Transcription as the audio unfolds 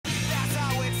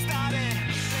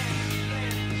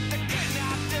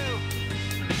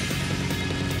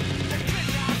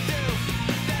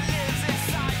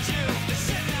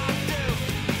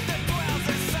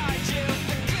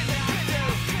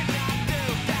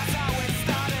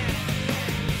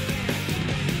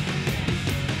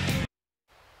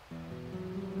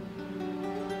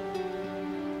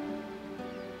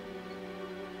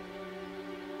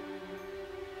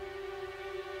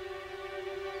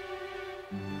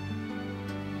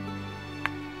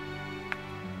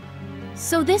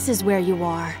So this is where you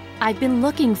are. I've been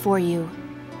looking for you.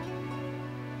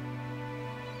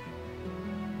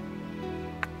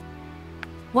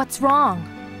 What's wrong?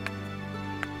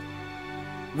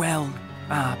 Well,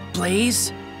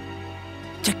 Blaze?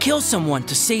 To kill someone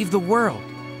to save the world.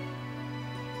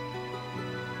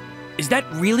 Is that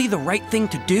really the right thing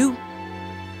to do?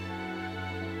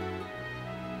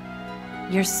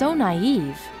 You're so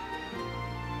naive.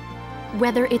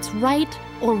 Whether it's right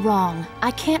or wrong,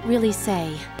 I can't really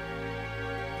say.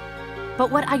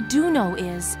 But what I do know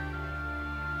is,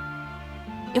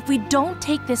 if we don't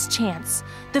take this chance,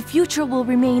 the future will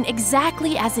remain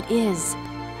exactly as it is.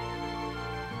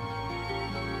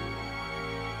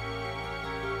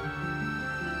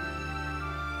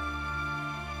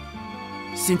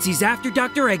 Since he's after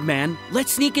Dr. Eggman,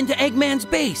 let's sneak into Eggman's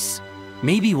base.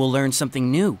 Maybe we'll learn something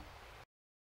new.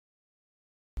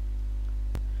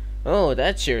 Oh,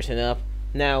 that's serious enough.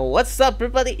 Now, what's up,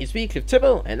 everybody? It's me, Cliff,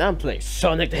 and I'm playing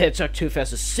Sonic the Hedgehog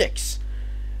 2006.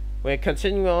 We're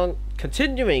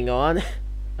continuing on,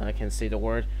 I can't say the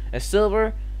word, as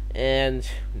Silver, and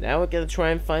now we're gonna try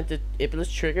and find the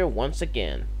Iblis Trigger once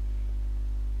again.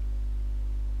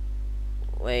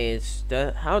 Wait,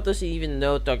 how does he even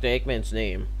know Dr. Eggman's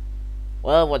name?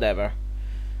 Well, whatever.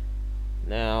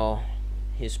 Now,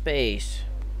 his base.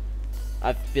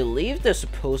 I believe they're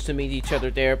supposed to meet each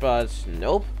other there, but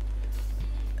nope.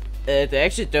 They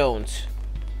actually don't.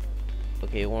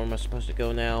 Okay, where am I supposed to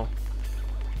go now?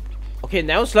 Okay,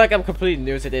 now it's like I'm completely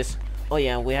new to this. Oh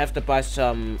yeah, we have to buy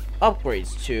some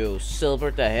upgrades to Silver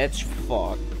the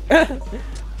Hedgehog.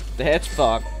 The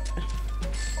Hedgehog.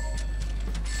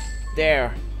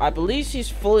 There. I believe he's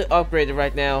fully upgraded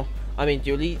right now. I mean,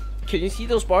 can you see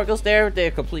those sparkles there?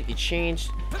 They're completely changed.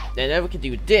 And now we can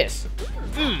do this.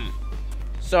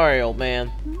 Sorry, old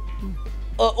man.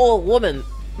 Oh, woman.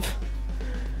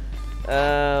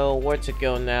 Where to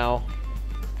go now?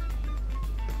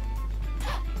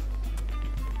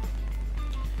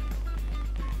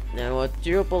 Now, I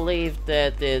do believe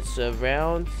that it's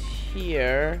around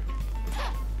here.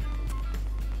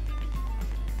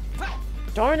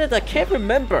 Darn it, I can't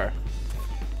remember.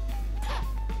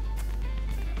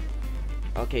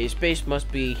 Okay, his base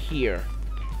must be here.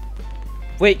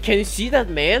 Wait, can you see that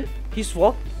man? He's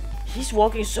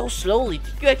walking so slowly.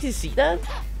 Did you actually see that?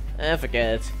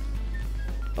 Forget it.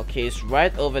 Okay, it's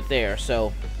right over there.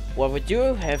 So what we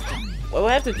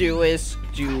have to do is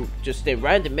to just stay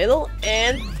right in the middle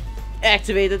and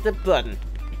activate the button.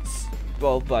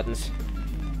 Both buttons.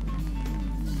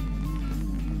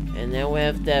 And now we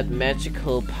have that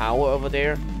magical power over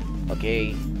there.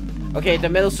 Okay. Okay, the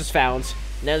middle is found.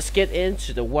 Now let's get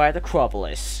into the White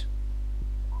Acropolis.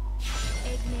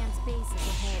 Eggman's base is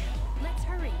ahead. Let's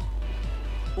hurry.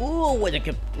 Ooh,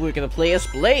 we're gonna play as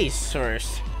Blaze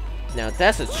first. Now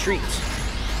that's a treat.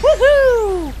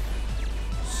 Woohoo!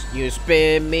 You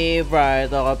spin me right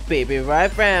up, baby,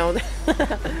 right round.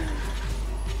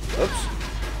 Oops.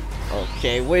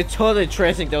 Okay, we're totally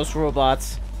tracing those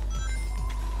robots.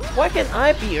 Why can't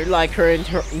I be like her in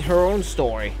her own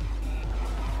story?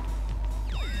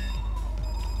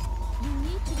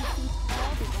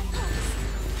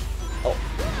 Oh,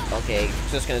 okay.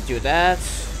 Just gonna do that.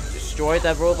 Destroy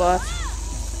that robot.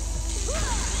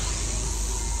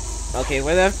 Okay,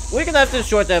 we're gonna have to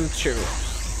destroy them too.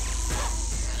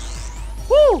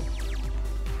 Woo!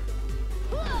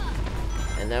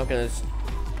 And now we're gonna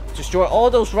destroy all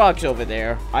those rocks over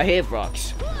there. I hate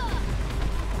rocks.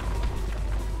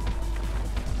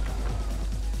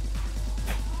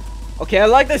 Okay, I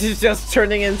like that he's just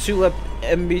turning into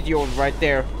a meteor right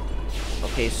there.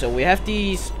 Okay, so we have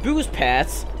these boost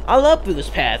pads. I love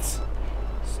boost pads.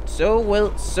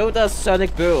 So does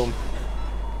Sonic Boom.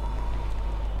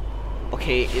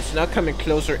 Okay, it's not coming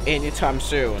closer anytime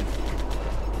soon.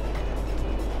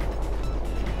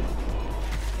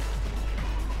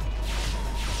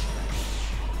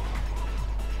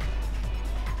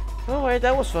 Alright,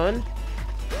 that was fun.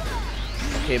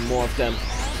 Okay, more of them.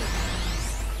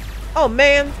 Oh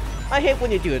man, I hate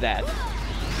when you do that.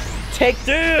 Take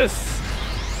this!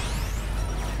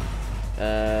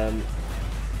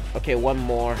 Okay, one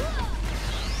more.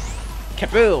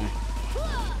 Kaboom!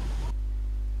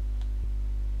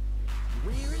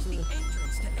 Where is the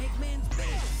entrance to Eggman's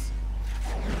base?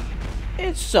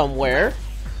 It's somewhere.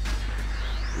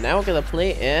 Now we're gonna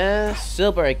play as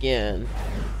Silver again.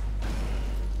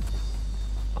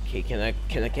 Okay, can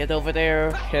I get over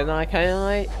there? Can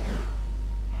I?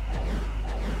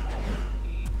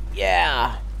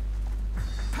 Yeah.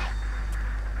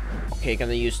 Okay,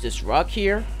 gonna use this rock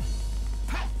here.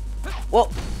 Well,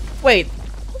 wait.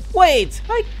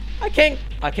 I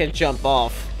can't jump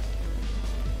off.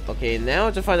 Okay, now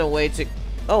to find a way to...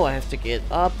 Oh, I have to get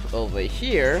up over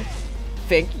here.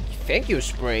 Thank you,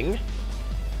 Spring.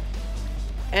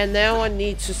 And now I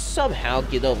need to somehow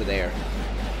get over there.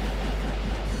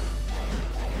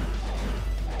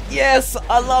 Yes,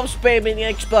 I love spamming the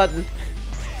X button.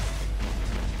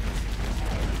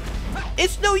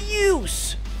 It's no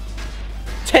use.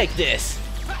 Take this.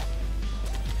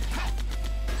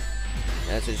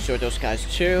 Let's destroy those guys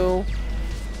too.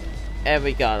 And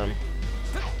we got them.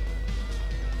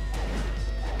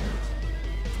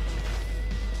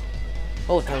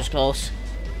 Oh, that was close.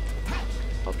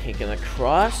 Okay, gonna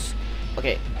cross.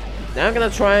 Okay, now I'm gonna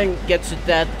try and get to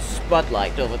that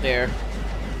spotlight over there.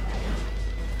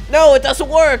 No, it doesn't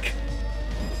work!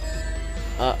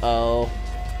 Uh-oh.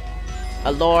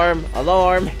 Alarm,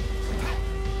 alarm.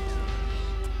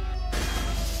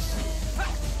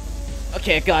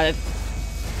 Okay, I got it.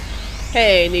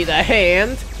 Hey, need a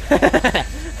hand?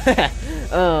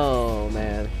 Oh,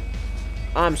 man.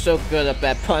 I'm so good at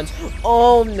that punch.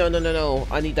 Oh, no, no, no, no.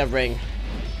 I need that ring.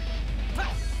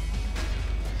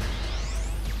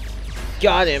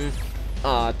 Got him.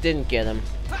 Aw, didn't get him.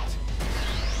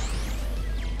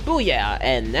 Booyah,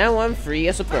 and now I'm free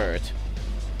as a bird.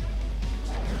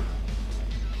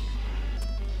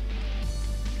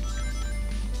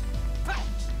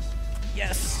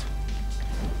 Yes!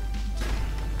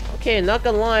 Okay, not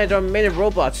gonna lie, there are many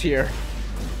robots here.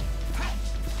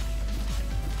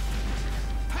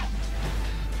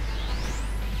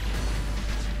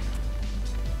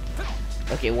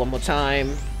 Okay, one more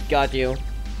time. Got you.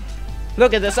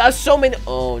 Look at this, I have so many-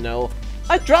 Oh no.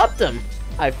 I dropped them!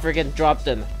 I friggin' dropped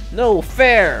them. No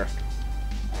fair!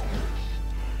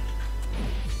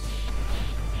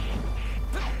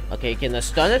 Okay, can I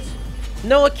stun it?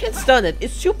 No, I can't stun it.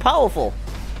 It's too powerful.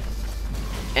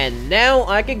 And now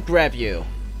I can grab you.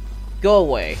 Go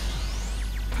away.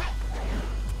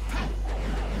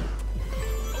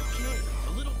 Okay,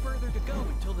 a little further to go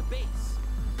until the base.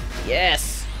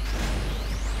 Yes!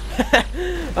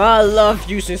 I love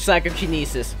using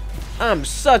psychokinesis. I'm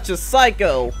such a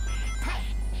psycho.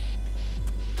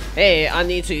 Hey, I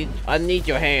need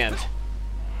your hand.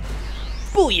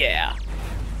 Booyah!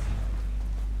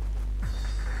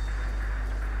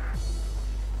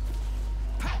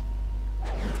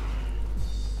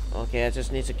 Okay, I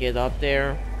just need to get up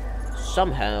there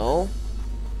somehow.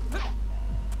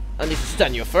 I need to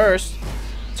stun you first.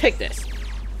 Take this.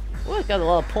 Well, I got a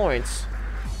lot of points.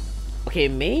 Okay,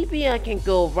 maybe I can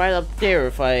go right up there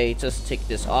if I just take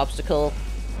this obstacle.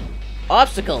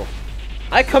 Obstacle!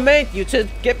 I command you to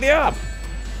get me up!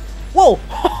 Whoa!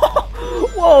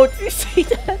 Whoa, did you see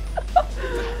that?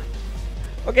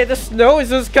 Okay, the snow is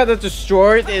just kind of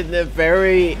destroyed in a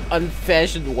very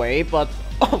unfashioned way, but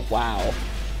oh wow.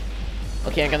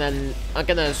 Okay, I'm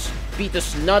gonna beat the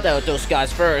snot out of those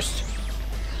guys first.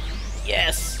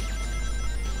 Yes!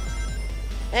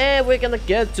 And we're gonna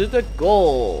get to the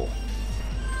goal.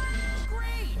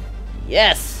 Great.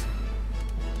 Yes!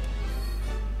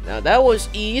 Now that was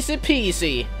easy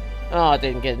peasy. Oh, I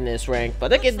didn't get in this rank,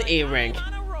 but I get the A rank.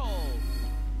 On a roll.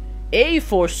 A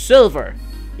for silver.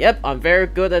 Yep, I'm very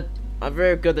good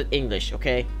at English,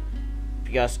 okay?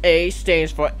 Because A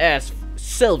stands for S,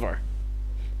 silver.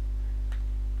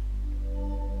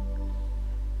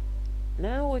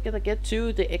 Now we're gonna get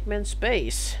to the Eggman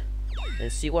space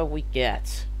and see what we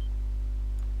get.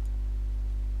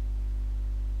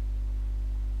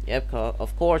 Yep,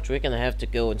 of course we're gonna have to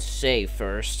go and save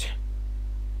first.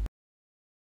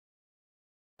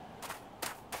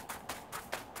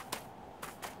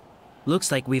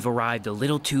 Looks like we've arrived a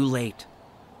little too late.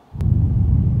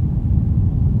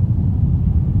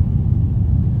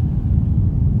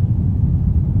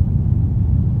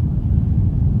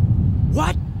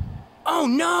 What? Oh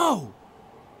no!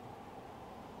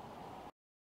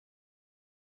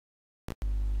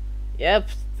 Yep,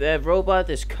 the robot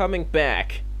is coming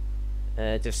back.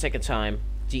 The second time.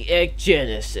 The Egg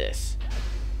Genesis.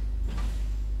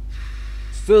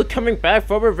 Still coming back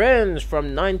for revenge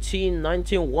from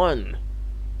 1991.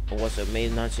 Or was it May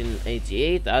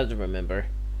 1988? I don't remember.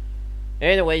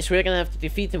 Anyways, we're gonna have to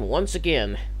defeat him once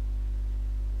again.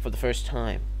 For the first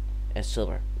time. As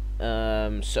Silver.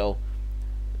 So...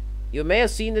 You may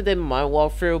have seen it in my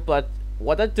walkthrough, but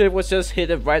what I did was just hit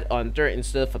it right under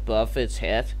instead of above its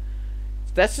head.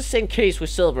 That's the same case with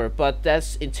Silver, but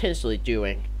that's intentionally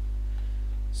doing.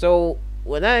 So,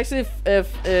 when I actually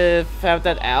found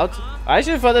that out, I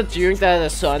actually thought of doing that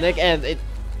as Sonic, and it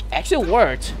actually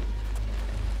worked.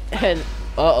 And,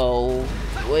 uh-oh,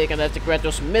 we're gonna have to grab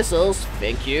those missiles,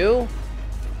 thank you.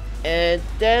 And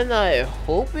then I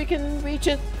hope we can reach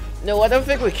it. No, I don't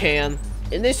think we can.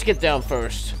 It needs to get down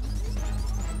first.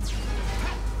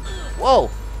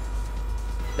 Whoa!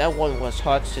 That one was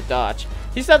hard to dodge.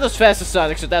 He's not as fast as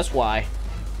Sonic, so that's why.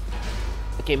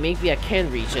 Okay, maybe I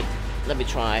can reach it. Let me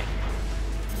try.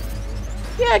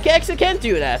 Yeah, I actually can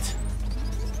do that.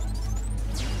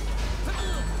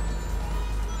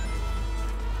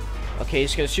 Okay,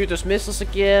 he's gonna shoot those missiles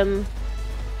again.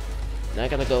 Now I'm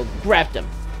gonna go grab them.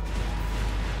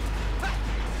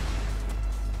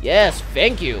 Yes,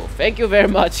 thank you. Thank you very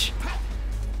much.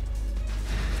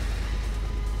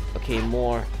 Okay,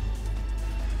 more.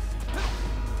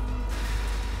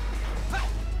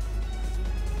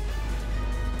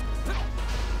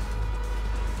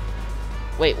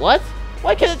 Wait, what?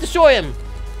 Why can't I destroy him?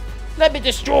 Let me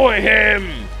destroy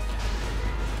him!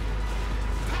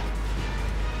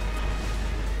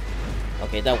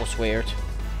 Okay, that was weird.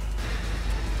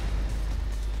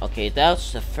 Okay,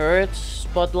 that's the third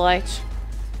spotlight.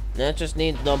 Now I just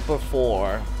need number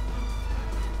 4.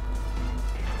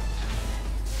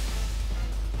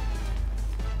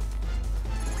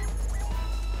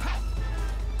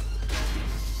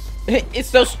 It's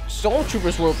those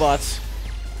stormtroopers robots.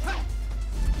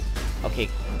 Okay,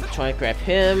 try and grab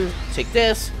him. Take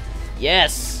this.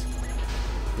 Yes!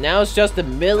 Now it's just the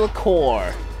middle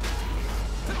core.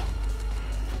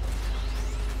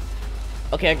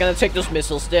 Okay, I'm gonna take those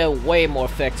missiles. They're way more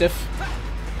effective.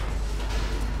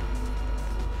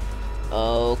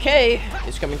 Okay,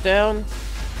 it's coming down.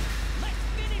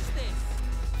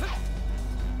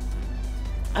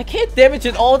 I can't damage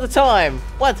it all the time.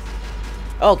 What?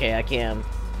 Okay, I can.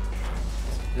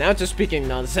 Now just speaking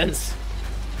nonsense.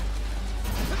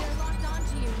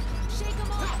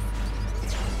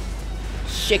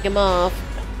 Shake him off.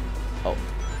 Oh.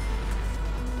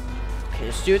 Okay,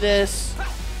 let's do this.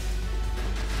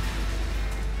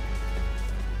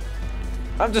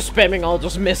 I'm just spamming all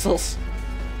those missiles.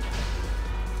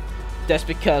 That's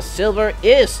because Silver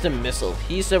is the missile.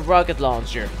 He's the rocket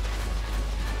launcher.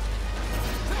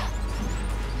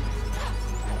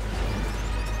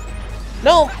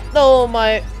 No, no,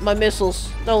 my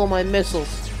missiles. No, my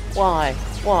missiles. Why?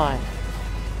 Why?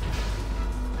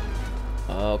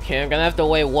 Okay, I'm gonna have to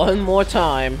wait one more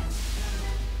time.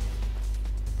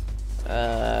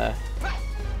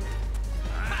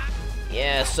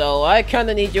 Yeah, so I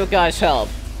kinda need your guys' help.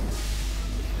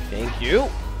 Thank you.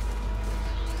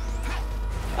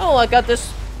 Oh, I got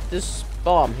this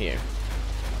bomb here.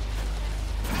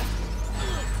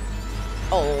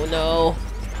 Oh no.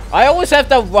 I always have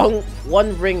that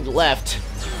one ring left.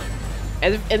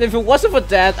 And if it wasn't for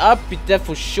that, I'd be dead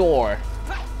for sure.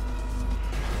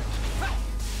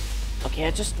 Okay,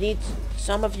 I just need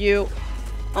some of you.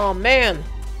 Oh man.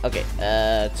 Okay,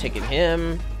 taking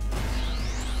him.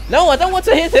 No, I don't want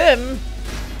to hit him.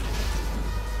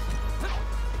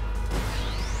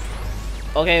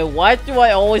 Okay, why do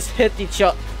I always hit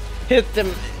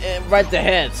them right in the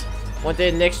head when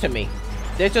they're next to me?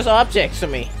 They're just objects to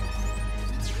me.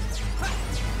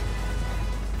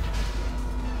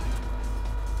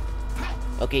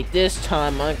 Okay, this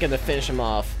time I'm gonna finish him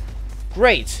off.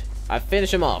 Great, I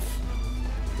finished him off.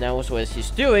 Now what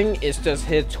he's doing is just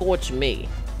hit towards me.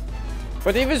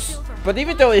 But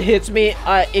even though it hits me,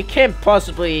 it can't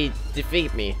possibly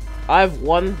defeat me. I have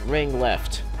one ring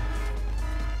left.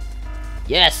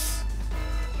 Yes!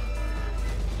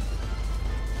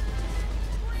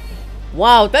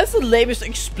 Wow, that's the lamest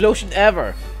explosion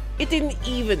ever. It didn't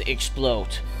even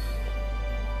explode.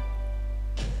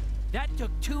 That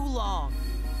took too long.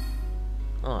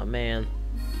 Oh man.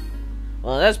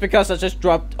 Well, that's because I just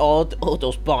dropped all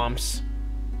those bombs.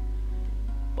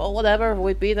 But whatever,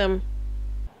 we beat them.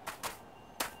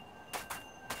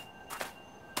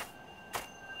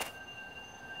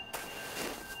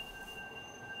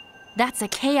 That's a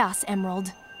Chaos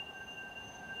Emerald.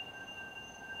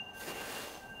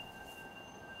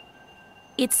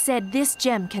 It said this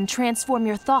gem can transform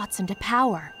your thoughts into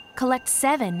power. Collect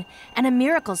 7, and a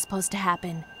miracle's supposed to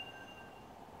happen.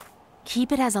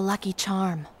 Keep it as a lucky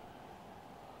charm.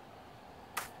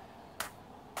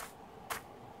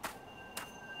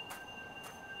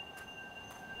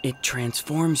 It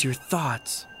transforms your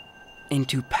thoughts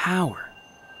into power.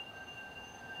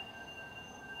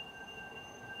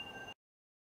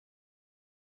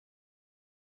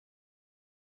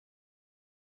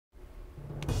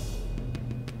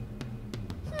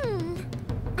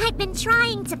 I've been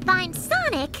trying to find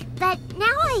Sonic, but now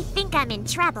I think I'm in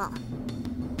trouble.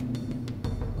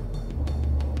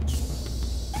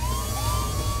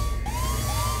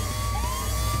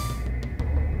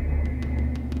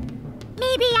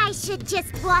 Maybe I should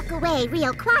just walk away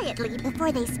real quietly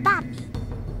before they spot me.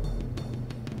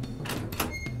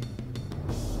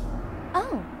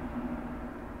 Oh.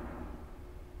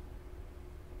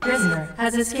 prisoner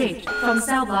has escaped from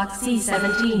cell block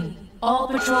C-17. All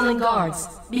patrolling guards,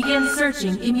 begin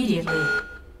searching immediately.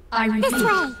 I repeat, This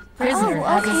way. prisoner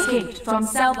has escaped from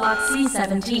cell block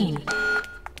C-17.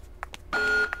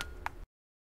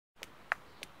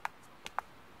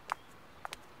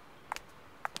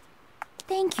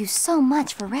 Thank you so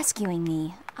much for rescuing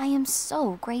me. I am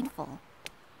so grateful.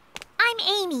 I'm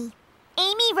Amy.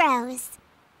 Amy Rose.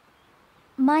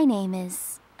 My name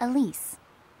is Elise.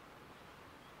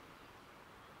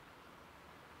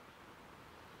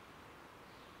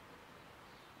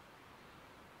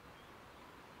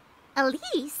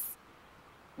 Elise?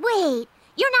 Wait,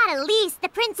 you're not Elise, the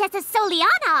Princess of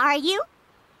Soleanna, are you?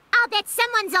 I'll bet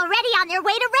someone's already on their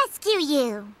way to rescue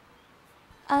you.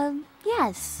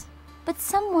 Yes. But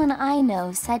someone I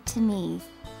know said to me,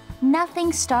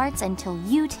 nothing starts until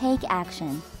you take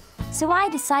action. So I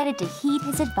decided to heed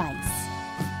his advice.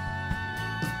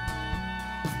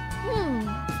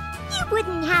 You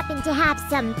wouldn't happen to have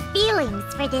some feelings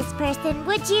for this person,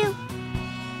 would you?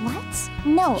 What?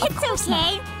 No, of course It's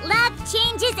okay. Love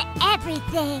changes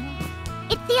everything.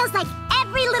 It feels like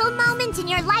every little moment in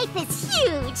your life is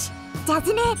huge,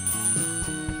 doesn't it?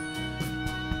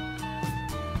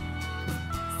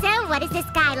 So, what does this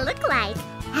guy look like?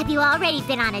 Have you already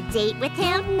been on a date with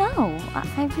him? not. No,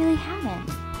 I really haven't.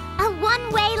 A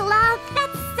one-way love?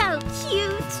 That's so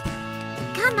cute.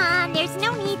 Come on, there's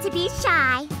no need to be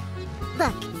shy.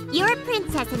 Look, you're a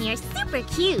princess and you're super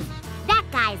cute. That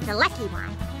guy's the lucky one.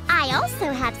 I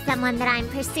also have someone that I'm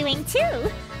pursuing too.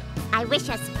 I wish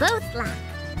us both luck.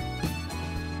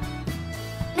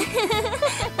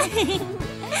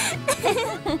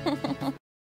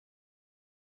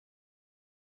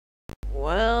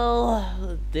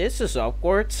 Well, this is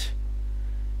awkward.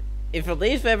 If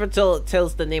Elise ever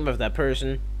tells the name of that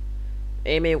person,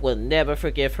 Amy will never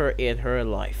forgive her in her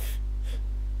life.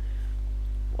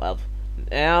 Well,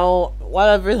 now, what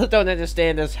I really don't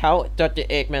understand is how Dr.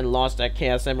 Eggman lost that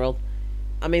Chaos Emerald.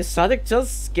 I mean, Sonic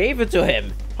just gave it to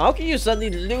him. How can you suddenly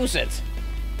lose it?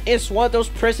 It's one of those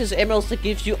precious emeralds that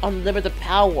gives you unlimited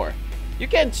power. You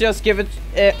can't just give it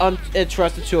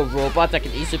untrusted to a robot that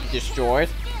can easily be destroyed.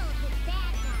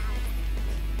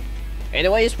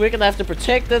 Anyways, we're gonna have to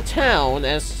protect the town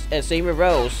as Amy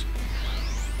Rose.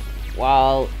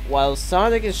 While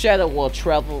Sonic and Shadow will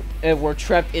were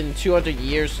trapped in 200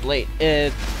 years late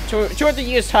 200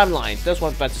 years timeline. That's what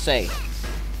I'm about to say.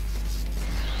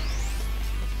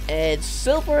 And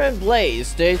Silver and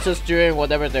Blaze, they're just doing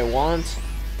whatever they want.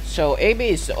 So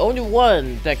Amy is the only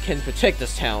one that can protect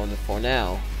this town for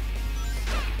now.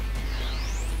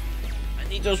 I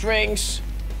need those rings.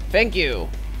 Thank you.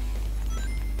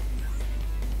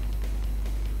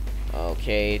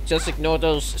 Okay, just ignore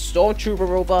those stormtrooper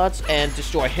robots and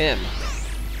destroy him.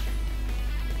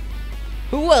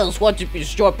 Who else wants to be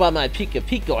destroyed by my Pika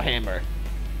Pika hammer?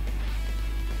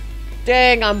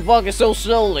 Dang, I'm walking so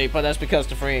slowly, but that's because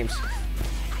the frames.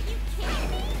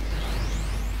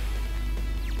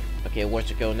 Okay, where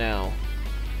to go now?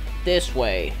 This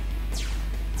way.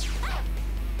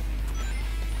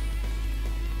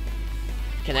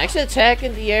 Can I actually attack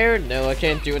in the air? No, I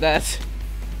can't do that.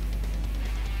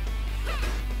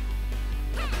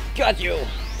 Got you!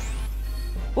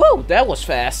 Whoa, that was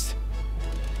fast.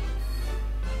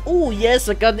 Oh yes,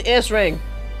 I got the S ring.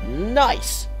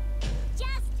 Nice.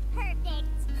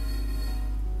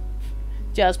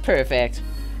 Just perfect.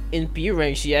 In B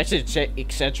rank, she actually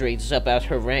exaggerates about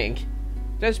her rank.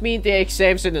 That's me the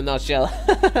exams in a nutshell.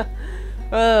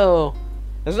 Oh,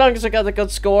 as long as I got a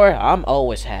good score, I'm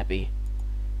always happy.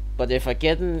 But if I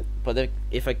get an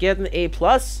A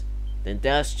plus, then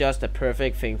that's just the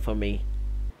perfect thing for me.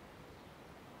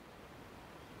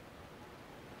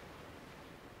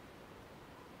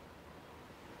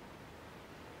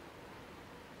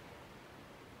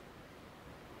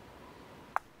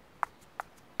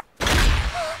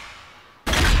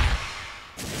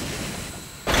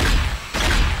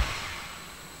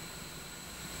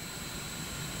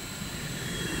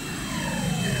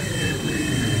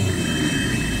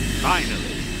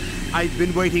 Finally, I've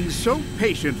been waiting so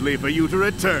patiently for you to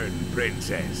return,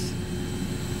 Princess.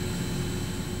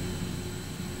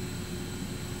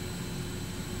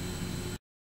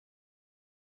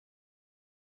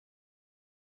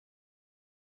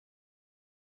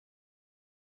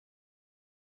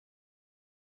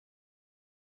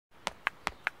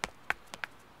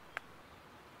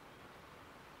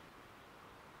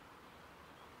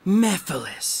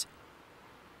 Mephiles.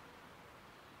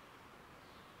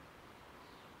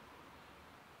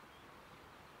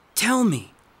 Tell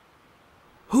me,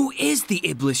 who is the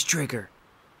Iblis Trigger?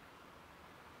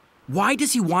 Why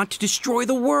does he want to destroy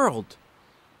the world?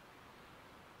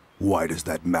 Why does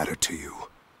that matter to you?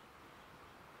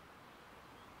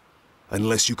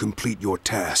 Unless you complete your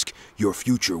task, your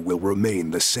future will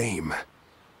remain the same.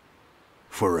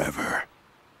 Forever.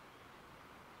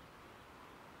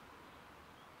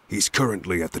 He's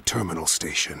currently at the terminal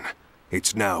station.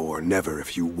 It's now or never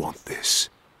if you want this.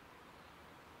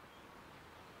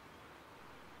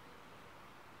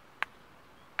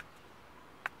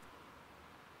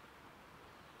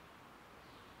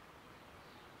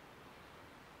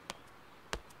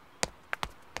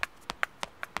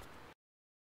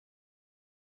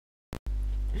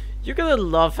 You're gonna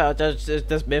love how this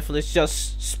Mifflin is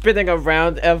just spinning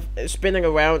around out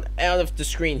of the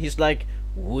screen. He's like,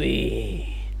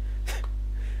 wee.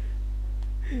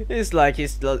 It's like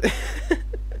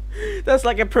that's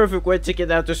like a perfect way to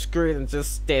get out the screen and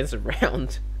just dance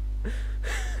around.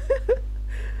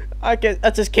 I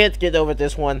just can't get over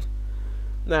this one.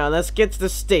 Now let's get to the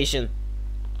station.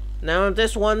 Now on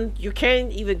this one, you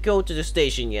can't even go to the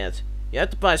station yet. You have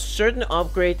to buy a certain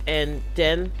upgrade, and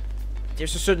then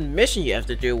there's a certain mission you have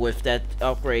to do with that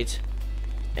upgrade.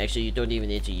 Actually, you don't even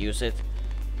need to use it.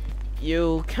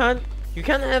 You kind of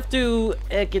have to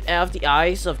get out of the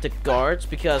eyes of the guards,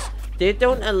 because they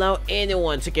don't allow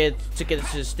anyone to get to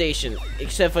the station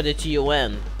except for the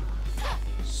TON.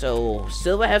 So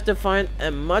Silva have to find a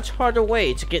much harder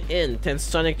way to get in than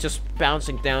Sonic just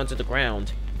bouncing down to the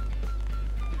ground.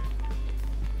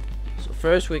 So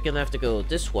first we're gonna have to go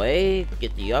this way,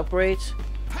 get the upgrades.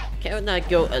 Can I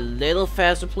go a little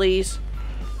faster, please?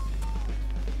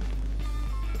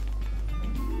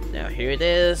 Now here it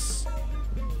is.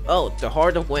 Oh, the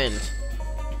Heart of Wind.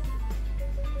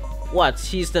 What?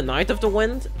 He's the Knight of the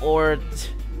Wind? Or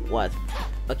what?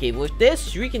 Okay, with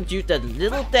this, we can do that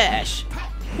little dash.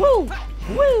 Woo!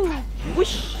 Woo!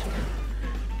 Whoosh!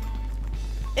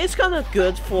 It's kind of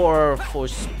good for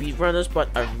speedrunners, but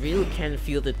I really can't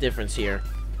feel the difference here.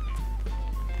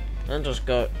 I'm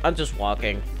just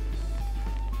walking.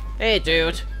 Hey,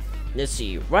 dude. Let's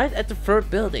see. Right at the third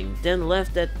building, then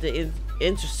left at the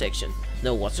intersection.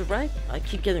 No, what's it right? I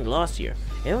keep getting lost here.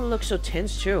 Everyone looks so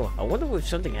tense too. I wonder if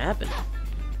something happened.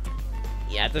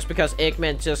 Yeah, that's because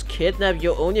Eggman just kidnapped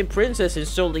your only princess in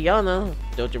Soleanna.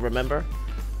 Don't you remember?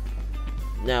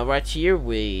 Now right here,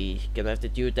 we gonna have to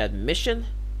do that mission.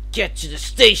 Get to the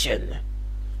station!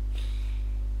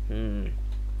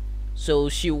 So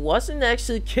she wasn't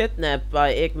actually kidnapped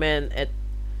by Eggman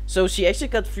so she actually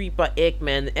got freed by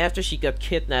Eggman after she got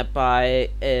kidnapped by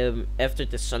after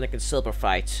the Sonic and Silver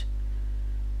fight.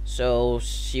 So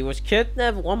she was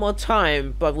kidnapped one more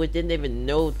time, but we didn't even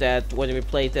know that when we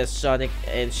played the Sonic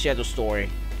and Shadow story.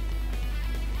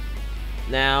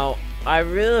 Now, I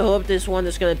really hope this one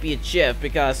is gonna be a GIF,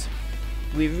 because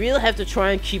we really have to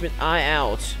try and keep an eye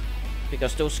out,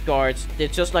 because those guards, they're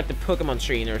just like the Pokemon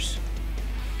trainers.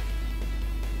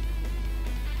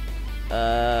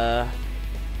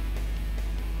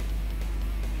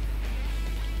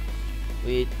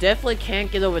 We definitely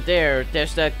can't get over there.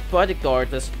 There's that bodyguard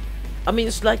I mean,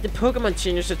 it's like the Pokemon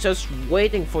trainers are just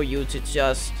waiting for you to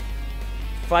just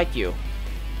fight you.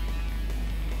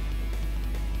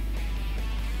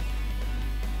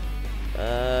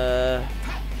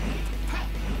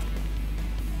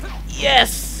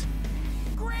 Yes!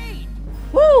 Great!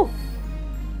 Woo!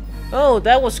 Oh,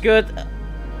 that was good.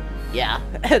 Yeah,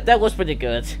 that was pretty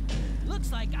good.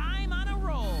 Looks like I'm on a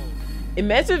roll.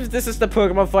 Imagine if this is the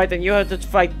Pokemon fight and you have to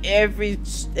fight every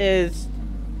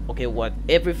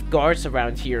every guards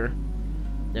around here.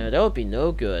 No, that would be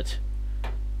no good.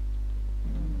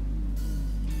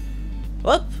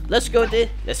 Well, let's get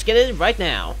it right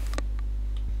now.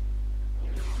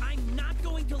 I'm not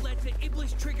going to let the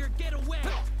Iblis Trigger get away.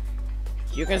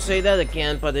 You can say that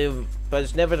again, but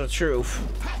it's never the truth.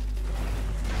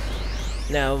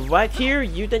 Now, right here,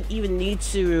 you don't even need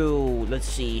to, let's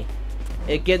see,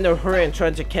 get in a hurry and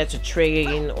trying to catch a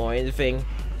train or anything.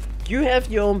 You have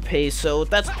your own pace, so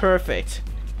that's perfect.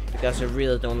 Because I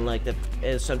really don't like that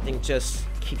something just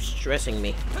keeps stressing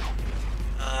me.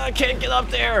 I can't get up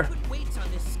there! Put weights on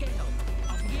this scale.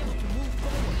 I'll be able to move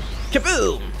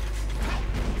forward. Kaboom!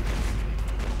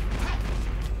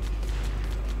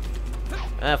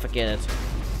 Ah, forget it.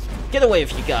 Get away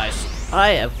with you guys. I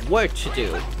have work to do.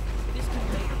 This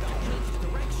conveyor belt changes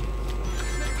direction.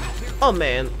 Oh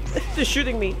man, they're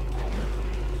shooting me.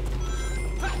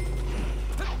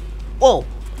 Whoa!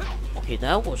 Okay,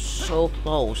 that was so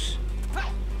close.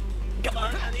 Come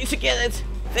on, I need to get it.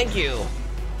 Thank you.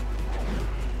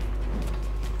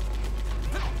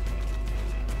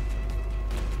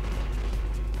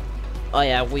 Oh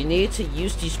yeah, we need to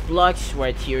use these blocks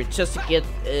right here just to get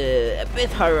a bit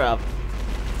higher up.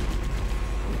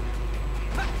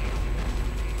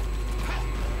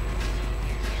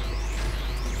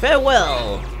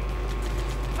 Farewell!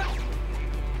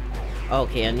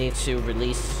 Okay, I need to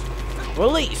release.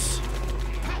 Release!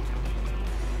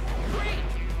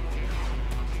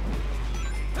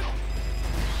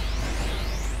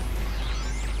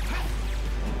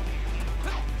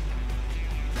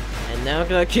 And now I'm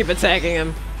gonna keep attacking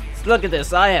him. Look at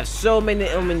this, I have so many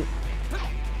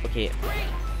okay.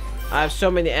 I have so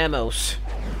many ammos.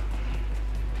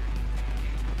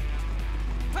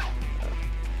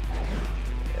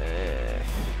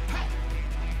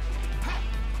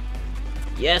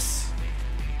 Yes!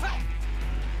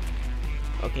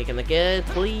 Okay, can I get it,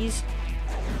 please?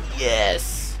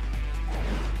 Yes!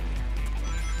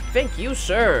 Thank you,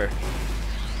 sir!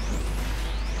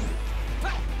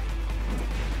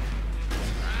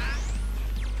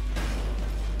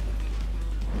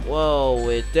 Whoa,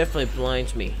 it definitely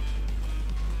blinds me.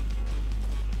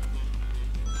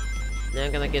 Now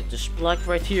I'm gonna get this block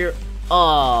right here.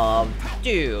 Oh,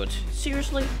 dude.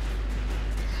 Seriously?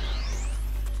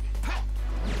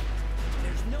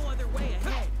 There's no other way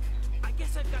ahead. I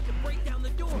guess I've got to break down the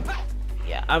door.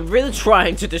 Yeah, I'm really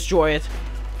trying to destroy it.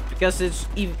 Because it's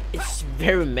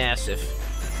very massive.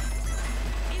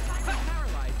 If I can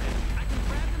paralyze them, I can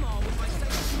grab them all with my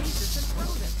psychokinesis and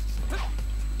throw them.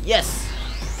 Yes!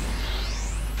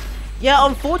 Yeah,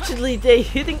 unfortunately, they're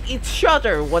hitting each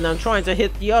other when I'm trying to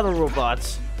hit the other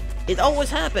robots. It always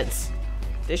happens.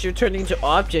 They should turn into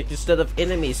objects instead of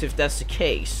enemies if that's the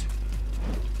case.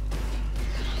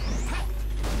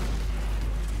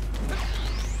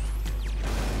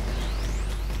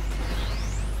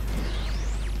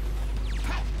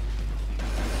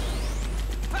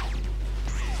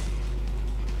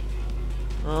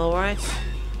 Alright.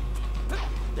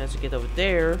 Let's get over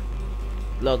there.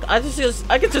 Look, I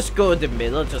can just go in the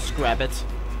middle and just grab it.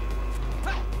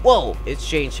 Whoa, it's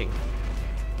changing.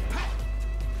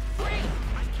 I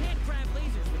can't grab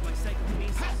lasers with my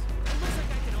psychokinesis. It looks like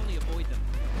I can only avoid them.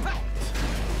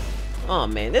 Oh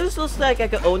man, this looks like I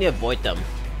can only avoid them.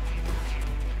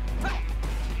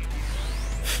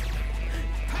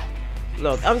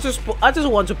 Look, I just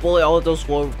want to bully all of those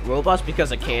robots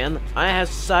because I can. I have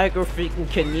psycho freaking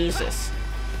kinesis.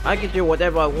 I can do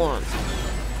whatever I want.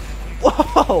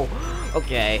 Whoa!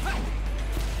 Okay.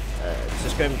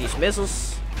 Just grab these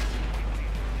missiles.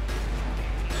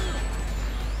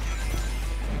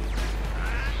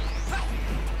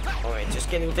 Alright, just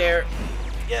getting there.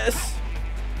 Yes!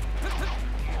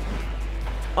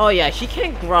 Oh yeah, he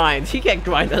can't grind. He can't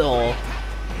grind at all.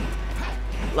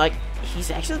 Like,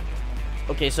 he's actually...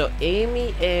 Okay, so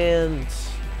Amy and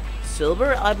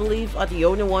Silver, I believe, are the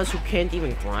only ones who can't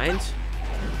even grind.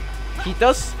 He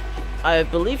does... I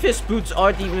believe his boots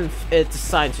aren't even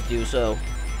designed to do so.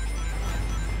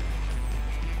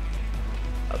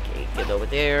 Okay, get over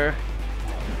there.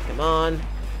 Come on.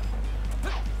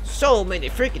 So many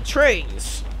freaking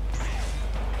trains! I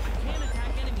can't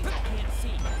attack enemies I can't see.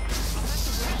 I'll have to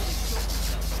wait till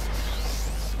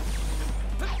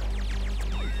they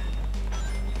kill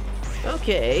themselves.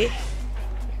 Okay.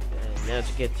 And now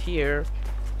to get here.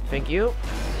 Thank you.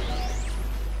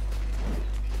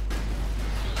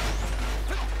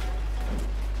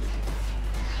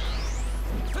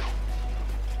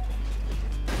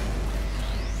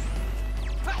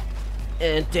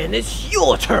 And then it's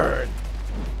your turn.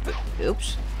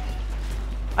 Oops.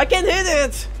 I can't hit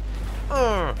it.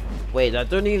 Wait, I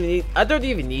don't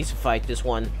even need to fight this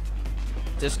one.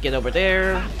 Just get over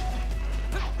there.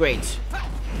 Great.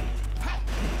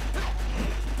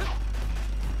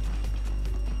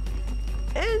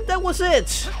 And that was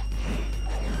it.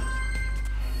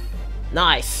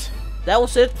 Nice. That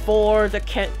was it for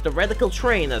the radical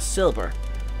train as Silver.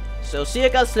 So see you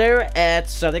guys later at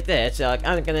Sonic the Hedgehog.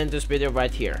 I'm gonna end this video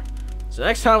right here. So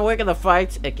next time we're gonna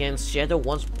fight against Shadow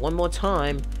one more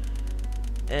time.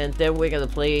 And then we're gonna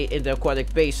play in the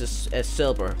aquatic bases as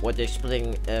Silver, where they're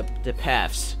splitting the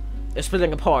paths. They're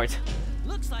splitting apart.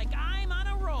 Looks like I'm on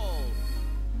a roll.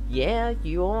 Yeah,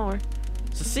 you are.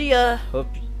 So see ya.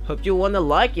 Hope you wanna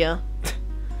like ya.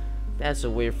 That's a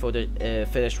weird photo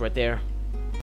finish right there.